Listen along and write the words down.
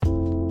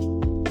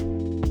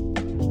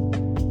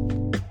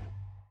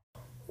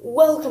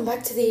Welcome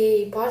back to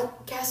the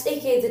podcast,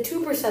 aka the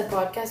 2%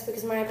 podcast,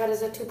 because my iPad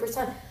is at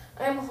 2%.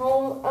 I'm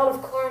home, out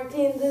of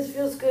quarantine. This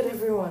feels good,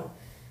 everyone.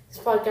 This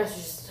podcast is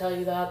just to tell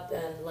you that,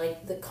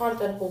 and the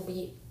content will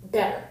be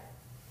better.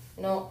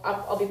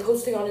 I'll be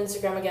posting on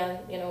Instagram again,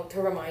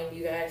 to remind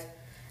you guys.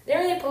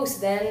 Didn't really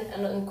post then,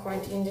 and in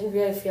quarantine, didn't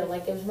really feel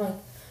like it was my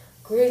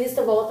greatest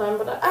of all time,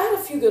 but I had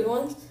a few good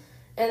ones.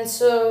 And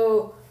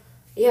so,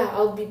 yeah,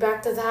 I'll be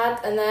back to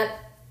that, and that.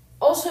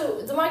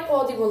 Also, the mic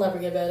quality will never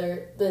get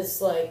better.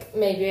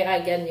 Maybe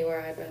I get a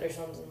newer iPad or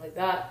something like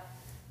that,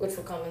 which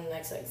will come in the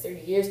next,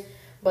 30 years.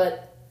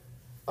 But,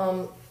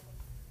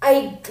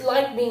 I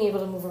like being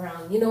able to move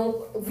around,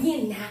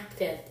 reenact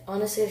it.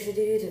 Honestly, I should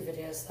do YouTube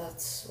videos.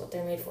 That's what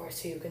they're made for,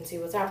 so you can see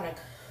what's happening.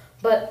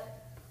 But,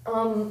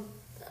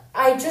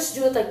 I just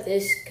do it like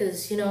this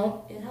because,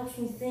 it helps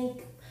me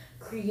think,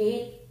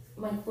 create.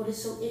 My foot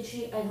is so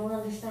itchy, I don't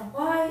understand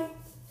why.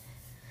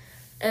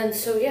 And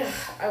so, yeah,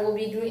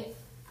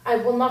 I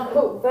will not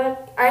go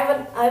back. I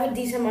have a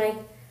decent mic,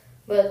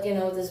 but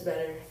this is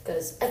better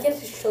because I get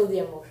to show the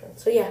emotion.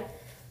 So yeah,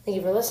 thank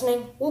you for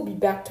listening. We'll be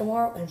back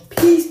tomorrow, and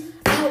peace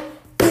out,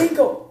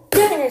 bingo.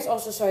 Yeah, anyways,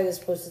 also sorry this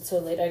posted so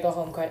late. I got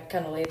home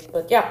kind of late,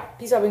 but yeah,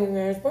 peace out, bingo,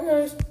 guys. Bye,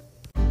 guys.